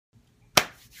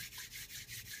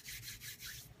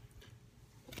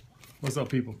What's up,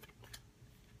 people?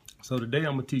 So today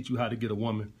I'm gonna teach you how to get a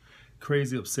woman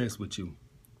crazy obsessed with you.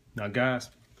 Now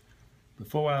guys,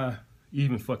 before I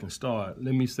even fucking start,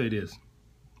 let me say this.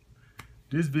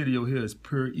 This video here is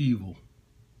pure evil.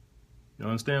 You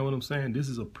understand what I'm saying? This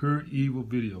is a pure evil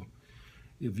video.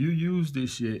 If you use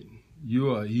this shit,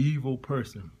 you're an evil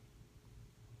person.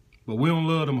 But we don't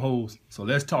love them hoes, so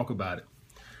let's talk about it.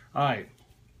 Alright,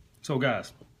 so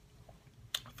guys,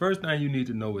 first thing you need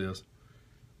to know is,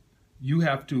 you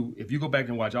have to, if you go back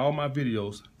and watch all my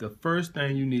videos, the first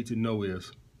thing you need to know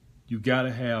is you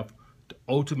gotta have the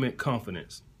ultimate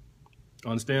confidence.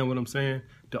 Understand what I'm saying?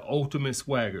 The ultimate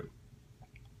swagger.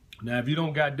 Now, if you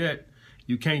don't got that,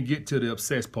 you can't get to the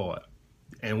obsessed part.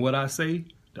 And what I say,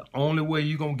 the only way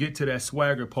you're gonna get to that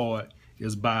swagger part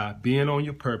is by being on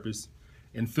your purpose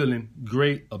and feeling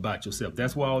great about yourself.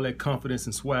 That's where all that confidence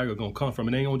and swagger gonna come from.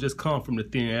 It ain't gonna just come from the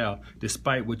thin air,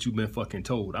 despite what you've been fucking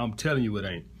told. I'm telling you it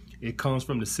ain't. It comes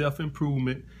from the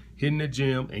self-improvement, hitting the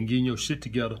gym and getting your shit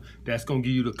together. That's gonna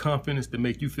give you the confidence to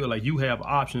make you feel like you have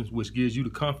options, which gives you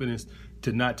the confidence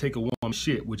to not take a woman's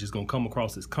shit, which is gonna come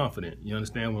across as confident. You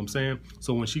understand what I'm saying?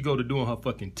 So when she go to doing her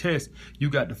fucking test, you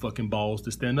got the fucking balls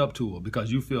to stand up to her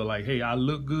because you feel like, hey, I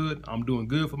look good, I'm doing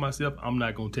good for myself, I'm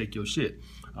not gonna take your shit.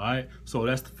 All right, so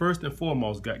that's the first and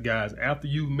foremost, guys. After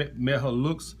you met her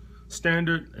looks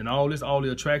standard and all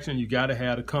the attraction, you gotta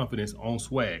have the confidence on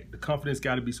swag. The confidence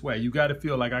gotta be swag. You gotta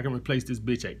feel like I can replace this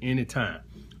bitch at any time.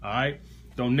 All right,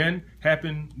 don't nothing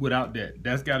happen without that.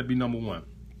 That's gotta be number one.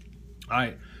 All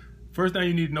right, first thing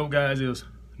you need to know, guys, is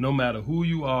no matter who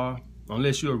you are,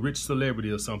 unless you're a rich celebrity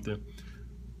or something,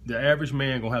 the average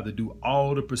man gonna have to do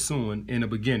all the pursuing in the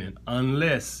beginning,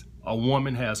 unless a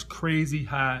woman has crazy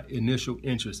high initial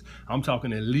interest. I'm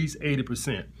talking at least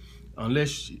 80%. Unless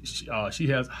she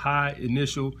has high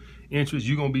initial interest,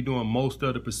 you're gonna be doing most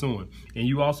of the pursuing. And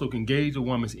you also can gauge a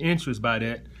woman's interest by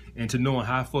that and to knowing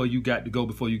how far you got to go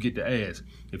before you get the ass.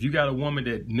 If you got a woman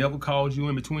that never calls you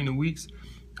in between the weeks,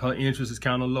 her interest is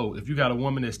kind of low. If you got a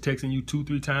woman that's texting you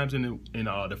 2-3 times in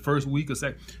the first week or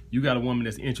second, you got a woman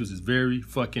that's interest is very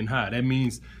fucking high. That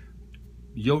means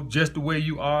just the way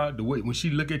you are, the way when she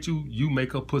look at you, you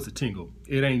make her pussy tingle.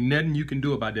 It ain't nothing you can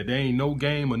do about that. There ain't no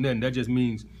game or nothing. That just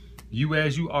means you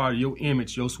as you are, your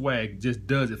image, your swag just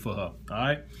does it for her, all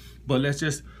right? But let's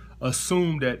just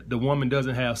assume that the woman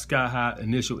doesn't have sky-high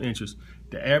initial interest.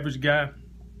 The average guy,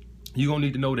 you're gonna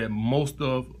need to know that most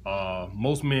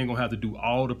men gonna have to do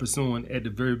all the pursuing at the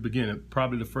very beginning,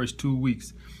 probably the first 2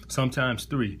 weeks, sometimes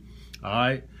 3, all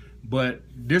right? But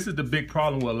this is the big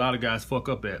problem where a lot of guys fuck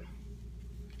up at,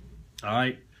 all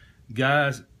right?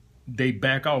 Guys, they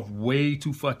back off way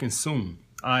too fucking soon,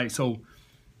 all right? So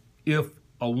if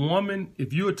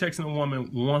you're texting a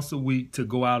woman once a week to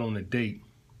go out on a date,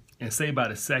 and say by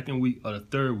the second week or the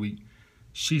third week,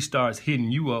 she starts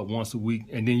hitting you up once a week,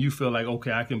 and then you feel like,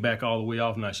 okay, I can back all the way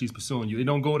off now, she's pursuing you. It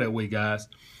don't go that way, guys.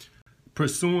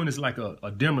 Pursuing is like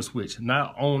a dimmer switch,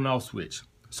 not on-off switch.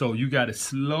 So you got to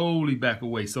slowly back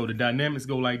away. So the dynamics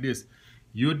go like this.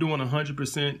 You're doing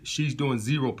 100%, she's doing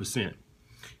 0%.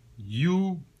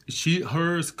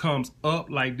 Hers comes up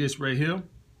like this right here,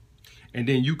 and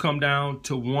then you come down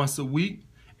to once a week,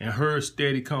 and hers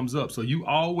steady comes up. So you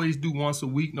always do once a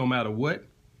week no matter what,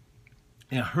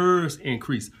 and hers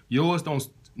increase. Yours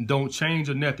don't change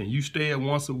or nothing. You stay at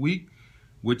once a week,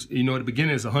 which, you know, at the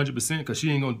beginning is 100% because she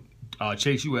ain't gonna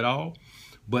chase you at all.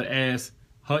 But as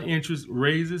her interest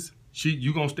raises,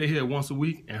 you gonna stay here once a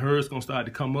week, and hers gonna start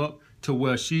to come up to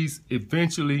where she's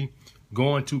eventually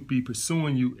going to be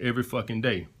pursuing you every fucking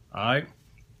day, all right?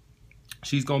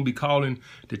 She's gonna be calling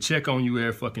to check on you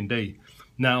every fucking day.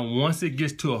 Now, once it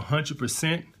gets to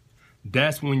 100%,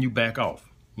 that's when you back off.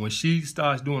 When she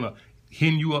starts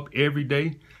hitting you up every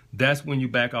day, that's when you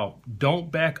back off.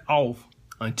 Don't back off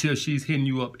until she's hitting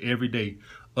you up every day.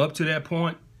 Up to that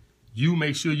point, you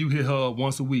make sure you hit her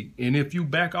once a week. And if you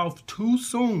back off too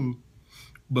soon,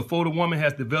 before the woman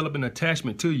has developed an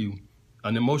attachment to you,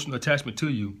 an emotional attachment to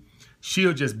you,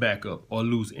 she'll just back up or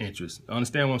lose interest.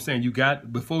 Understand what I'm saying?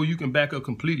 Before you can back up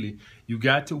completely, you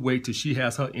got to wait till she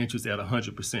has her interest at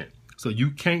 100%. So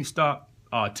you can't stop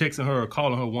texting her or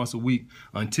calling her once a week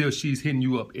until she's hitting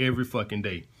you up every fucking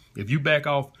day. If you back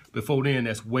off before then,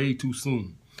 that's way too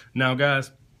soon. Now,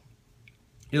 guys,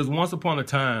 it was once upon a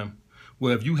time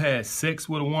where if you had sex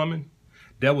with a woman,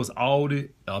 that was all the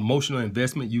emotional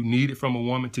investment you needed from a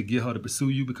woman to get her to pursue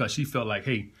you, because she felt like,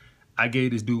 hey, I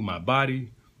gave this dude my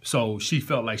body. So she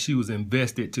felt like she was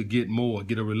invested to get more,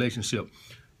 get a relationship.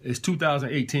 It's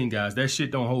 2018, guys. That shit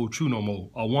don't hold true no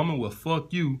more. A woman will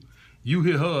fuck you. You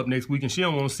hit her up next week and she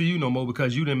don't want to see you no more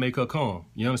because you didn't make her come.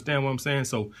 You understand what I'm saying?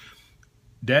 So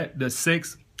the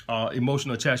sex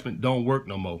emotional attachment don't work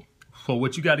no more. So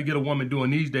what you got to get a woman doing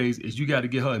these days is you got to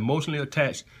get her emotionally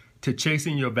attached to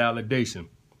chasing your validation.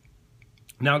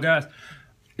 Now, guys,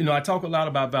 you know, I talk a lot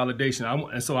about validation,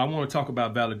 and so I want to talk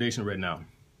about validation right now.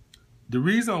 The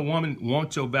reason a woman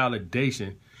wants your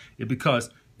validation is because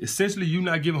essentially you're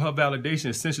not giving her validation,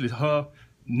 essentially her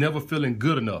never feeling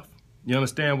good enough. You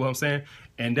understand what I'm saying?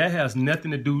 And that has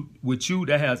nothing to do with you.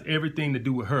 That has everything to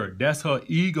do with her. That's her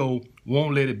ego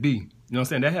won't let it be. You know what I'm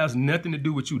saying? That has nothing to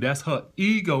do with you. That's her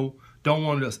ego don't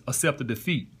want to accept the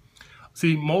defeat.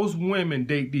 See, most women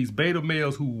date these beta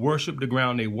males who worship the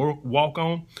ground they walk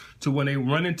on, to when they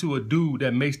run into a dude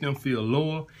that makes them feel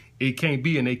lower, it can't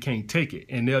be and they can't take it.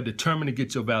 And they're determined to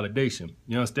get your validation.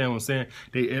 You understand what I'm saying?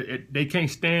 They can't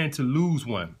stand to lose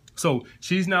one. So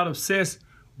she's not obsessed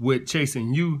with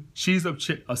chasing you. She's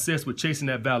obsessed with chasing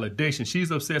that validation. She's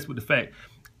obsessed with the fact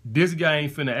this guy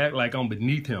ain't finna act like I'm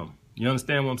beneath him. You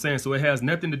understand what I'm saying? So it has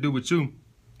nothing to do with you.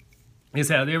 It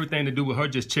has everything to do with her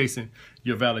just chasing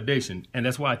your validation. And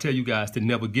that's why I tell you guys to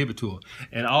never give it to her.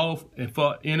 And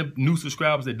for any new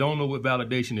subscribers that don't know what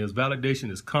validation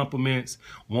is compliments,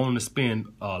 wanting to spend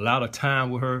a lot of time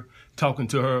with her, talking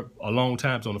to her a long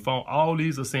time on the phone. All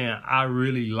these are saying, I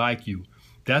really like you.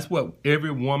 That's what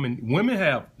every women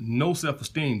have no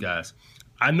self-esteem, guys.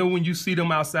 I know when you see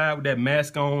them outside with that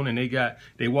mask on and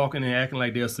they walking and acting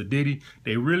like they're sedity,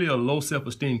 they really are low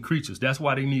self-esteem creatures. That's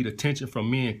why they need attention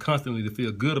from men constantly to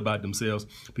feel good about themselves,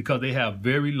 because they have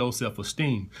very low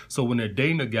self-esteem. So when they're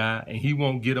dating a guy and he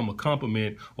won't get them a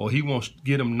compliment, or he won't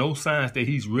get them no signs that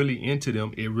he's really into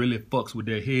them, it really fucks with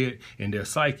their head and their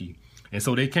psyche. And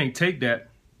so they can't take that.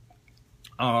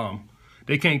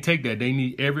 They can't take that. They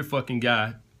need every fucking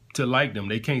guy to like them.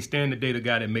 They can't stand to date a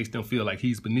guy that makes them feel like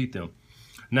he's beneath them.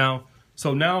 Now,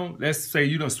 let's say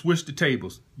you done switched the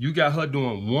tables. You got her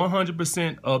doing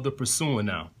 100% of the pursuing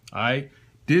now, all right?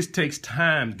 This takes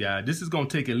time, guys. This is going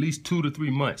to take at least 2 to 3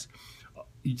 months.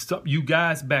 You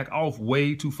guys back off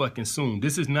way too fucking soon.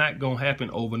 This is not going to happen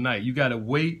overnight. You got to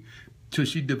wait till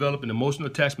she develop an emotional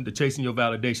attachment to chasing your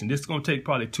validation. This is going to take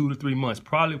probably 2 to 3 months,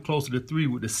 probably closer to 3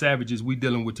 with the savages we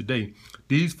dealing with today.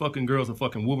 These fucking girls are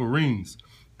fucking Wolverines.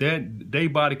 They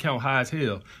body count high as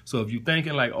hell. So if you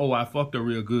thinking like, oh, I fucked her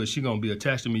real good, she gonna be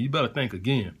attached to me, you better think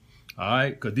again. All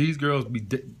right? Because these girls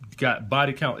got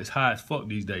body count as high as fuck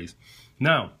these days.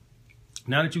 Now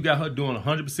that you got her doing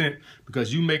 100%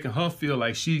 because you making her feel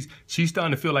like she's starting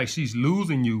to feel like she's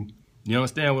losing you. You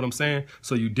understand what I'm saying?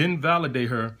 So you didn't validate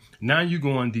her. Now you're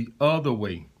going the other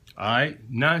way. All right?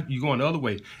 Now you're going the other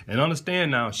way. And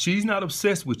understand now, she's not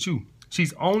obsessed with you.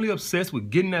 She's only obsessed with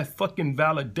getting that fucking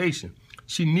validation.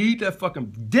 She need that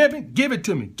fucking, give it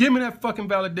to me. Give me that fucking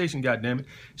validation, goddammit.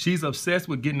 She's obsessed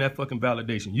with getting that fucking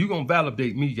validation. You gonna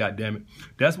validate me, goddammit.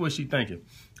 That's what she thinking.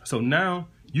 So now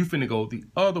you finna go the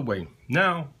other way.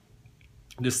 Now,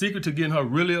 the secret to getting her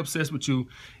really obsessed with you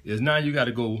is now you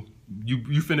gotta go,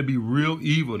 you finna be real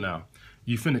evil now.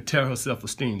 You finna tear her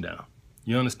self-esteem down.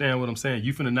 You understand what I'm saying?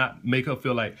 You finna not make her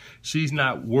feel like she's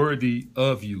not worthy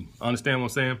of you. Understand what I'm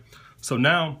saying? So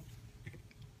now,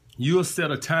 you'll set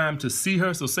a time to see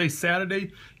her. So say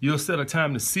Saturday, you'll set a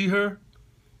time to see her.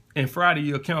 And Friday,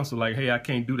 you'll cancel like, hey, I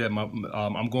can't do that.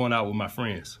 I'm going out with my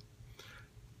friends.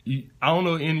 I don't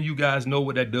know if any of you guys know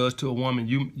what that does to a woman.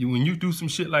 When you do some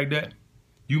shit like that,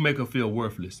 you make her feel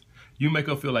worthless. You make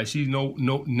her feel like she's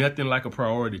nothing like a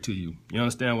priority to you. You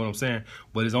understand what I'm saying?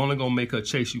 But it's only going to make her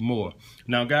chase you more.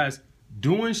 Now, guys,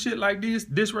 doing shit like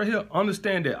this right here,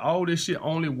 understand that all this shit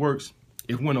only works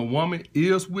if when a woman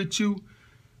is with you,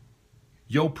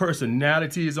 your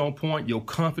personality is on point, your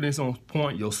confidence on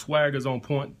point, your swagger is on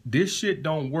point. This shit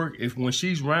don't work if when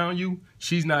she's around you,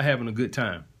 she's not having a good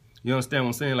time. You understand what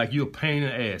I'm saying? Like you're a pain in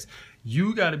the ass.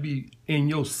 You got to be in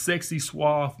your sexy,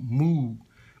 suave mood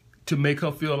to make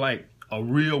her feel like a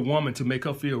real woman, to make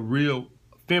her feel real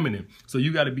feminine. So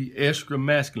you got to be extra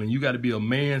masculine. You got to be a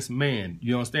man's man.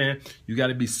 You understand? You got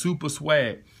to be super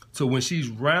swag. So when she's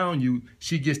around you,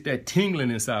 she gets that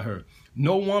tingling inside her.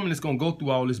 No woman is going to go through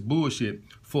all this bullshit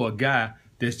for a guy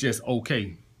that's just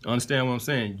okay. Understand what I'm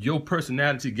saying? Your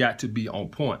personality got to be on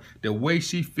point. The way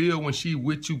she feel when she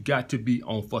with you got to be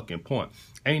on fucking point.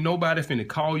 Ain't nobody finna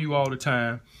call you all the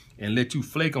time and let you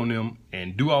flake on them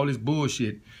and do all this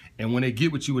bullshit. And when they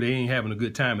get with you, they ain't having a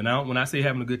good time. And when I say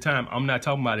having a good time, I'm not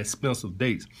talking about expensive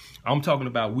dates. I'm talking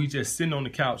about we just sitting on the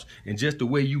couch and just the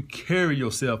way you carry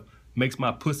yourself makes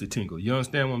my pussy tingle. You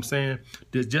understand what I'm saying?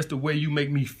 That's just the way you make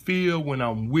me feel when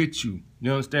I'm with you.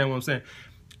 You understand what I'm saying?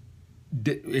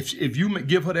 If you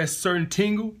give her that certain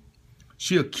tingle,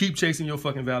 she'll keep chasing your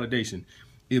fucking validation.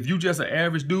 If you just an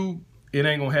average dude it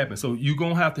ain't gonna happen. So you're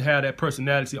gonna have to have that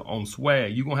personality on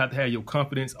swag. You're gonna have to have your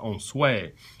confidence on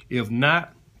swag. If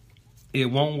not, it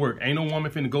won't work. Ain't no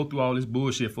woman finna go through all this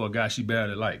bullshit for a guy she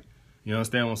barely like. You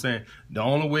understand what I'm saying? The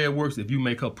only way it works if you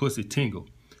make her pussy tingle,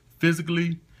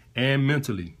 physically and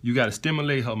mentally. You gotta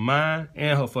stimulate her mind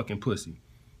and her fucking pussy.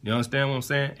 You understand what I'm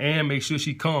saying? And make sure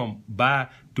she come by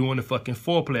doing the fucking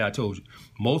foreplay I told you.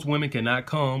 Most women cannot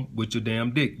come with your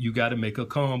damn dick. You got to make her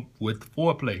come with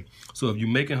foreplay. So if you're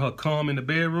making her come in the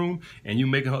bedroom and you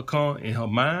making her come in her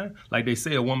mind, like they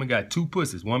say, a woman got two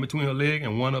pussies, one between her leg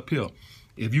and one up here.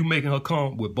 If you making her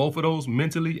come with both of those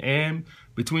mentally and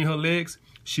between her legs,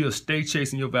 she'll stay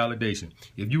chasing your validation.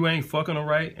 If you ain't fucking her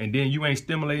right and then you ain't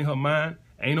stimulating her mind,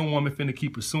 ain't no woman finna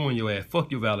keep pursuing your ass. Fuck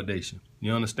your validation.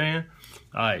 You understand?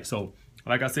 All right, so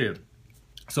like I said,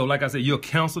 you'll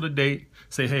cancel the date.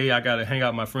 Say, hey, I got to hang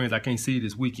out with my friends. I can't see you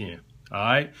this weekend. All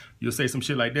right? You'll say some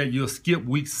shit like that. You'll skip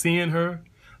weeks seeing her.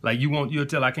 Like you'll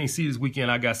tell her, I can't see you this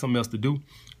weekend. I got something else to do.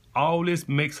 All this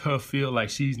makes her feel like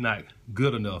she's not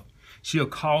good enough. She'll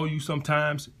call you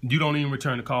sometimes. You don't even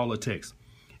return the call or text.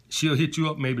 She'll hit you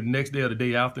up maybe the next day or the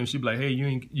day after, and she'll be like, hey, you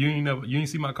ain't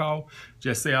see my call?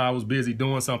 Just say I was busy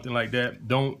doing something like that.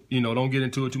 Don't get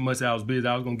into it too much. I was busy.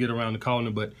 I was gonna get around to calling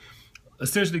her, but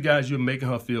essentially, guys, you're making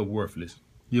her feel worthless.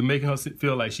 You're making her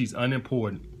feel like she's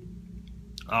unimportant.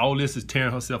 All this is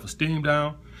tearing her self-esteem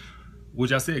down,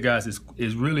 which I said, guys,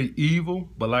 is really evil.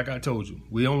 But like I told you,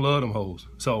 we don't love them hoes.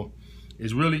 So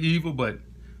it's really evil, but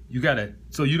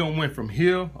so you don't went from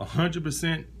here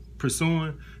 100%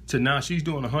 pursuing to now she's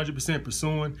doing 100%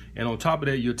 pursuing, and on top of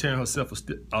that, you're tearing her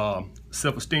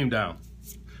self-esteem down.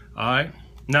 All right?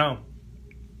 Now,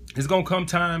 it's gonna come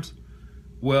times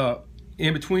where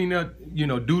in between that,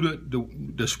 due to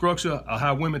the structure of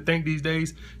how women think these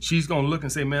days, she's gonna look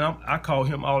and say, man, I call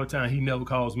him all the time, he never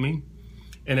calls me.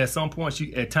 And at some point,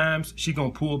 at times, she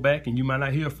gonna pull back and you might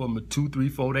not hear from her 2, 3,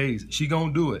 4 days. She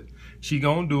gonna do it. She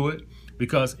gonna do it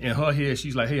because in her head,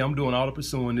 she's like, hey, I'm doing all the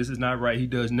pursuing, this is not right, he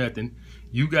does nothing.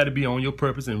 You gotta be on your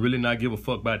purpose and really not give a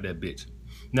fuck about that bitch.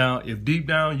 Now, if deep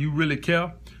down you really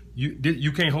care,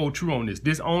 you can't hold true on this.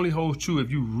 This only holds true if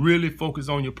you really focus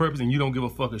on your purpose and you don't give a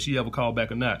fuck if she ever call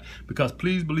back or not. Because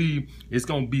please believe it's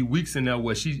gonna be weeks in there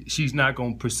where she's not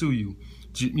gonna pursue you,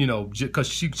 because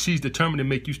she's determined to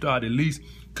make you start at least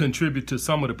contribute to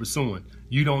some of the pursuing.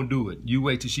 You don't do it. You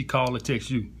wait till she call or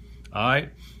text you. All right.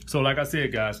 So like I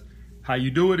said, guys, how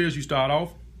you do it is you start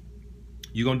off.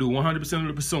 You're gonna do 100% of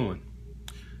the pursuing.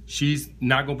 She's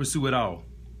not gonna pursue at all.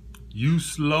 You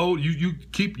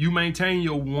maintain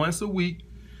your once a week.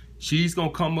 She's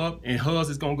gonna come up and hers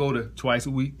is gonna go to twice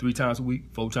a week, 3 times a week,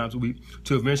 4 times a week,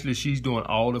 to eventually she's doing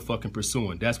all the fucking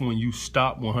pursuing. That's when you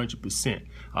stop 100%.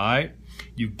 All right?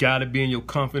 You gotta be in your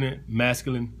confident,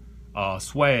 masculine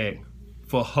swag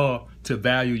for her to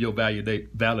value your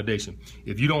validation.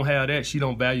 If you don't have that, she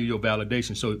don't value your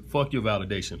validation. So fuck your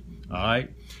validation. All right?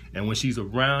 And when she's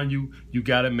around you, you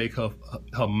gotta make her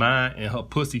mind and her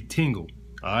pussy tingle.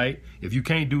 All right. If you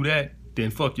can't do that,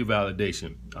 then fuck your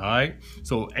validation. All right.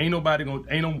 So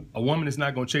a woman is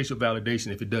not gonna chase your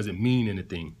validation if it doesn't mean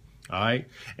anything. All right.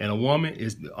 And a woman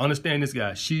understand this,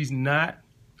 guy. She's not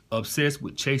obsessed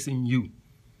with chasing you,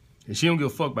 and she don't give a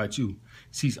fuck about you.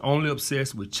 She's only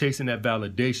obsessed with chasing that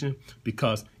validation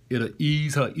because it'll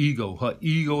ease her ego. Her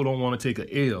ego don't want to take an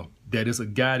L. That is a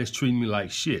guy that's treating me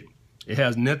like shit. It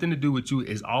has nothing to do with you.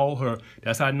 It's all her.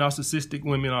 That's how narcissistic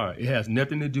women are. It has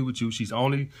nothing to do with you. She's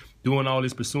only doing all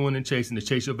this pursuing and chasing to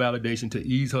chase your validation to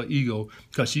ease her ego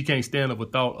because she can't stand up the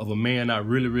thought of a man that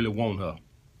really, really want her.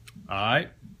 All right?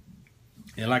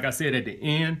 And like I said, at the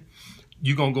end,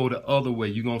 you're going to go the other way.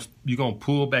 You're gonna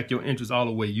pull back your interest all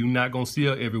the way. You're not going to see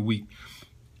her every week.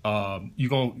 You're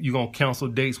gonna cancel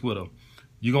dates with her.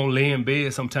 You're going to lay in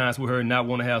bed sometimes with her and not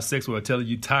want to have sex with her, tell her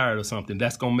you're tired or something.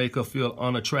 That's going to make her feel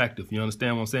unattractive. You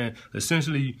understand what I'm saying?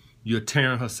 Essentially, you're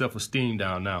tearing her self-esteem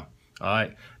down now. All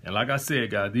right? And like I said,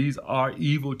 guys, these are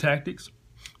evil tactics.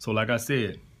 So like I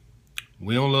said,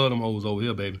 we don't love them hoes over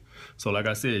here, baby. So like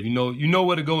I said, you know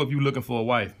where to go if you're looking for a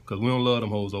wife, because we don't love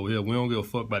them hoes over here. We don't give a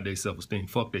fuck about their self-esteem.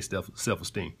 Fuck their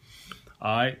self-esteem.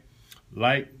 All right?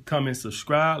 Like, comment,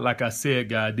 subscribe. Like I said,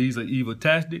 guys, these are evil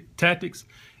tactics.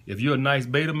 If you're a nice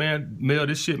beta male,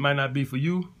 this shit might not be for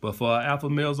you. But for our alpha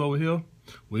males over here,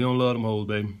 we don't love them hoes,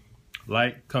 baby.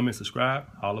 Like, comment, subscribe,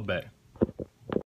 holla back.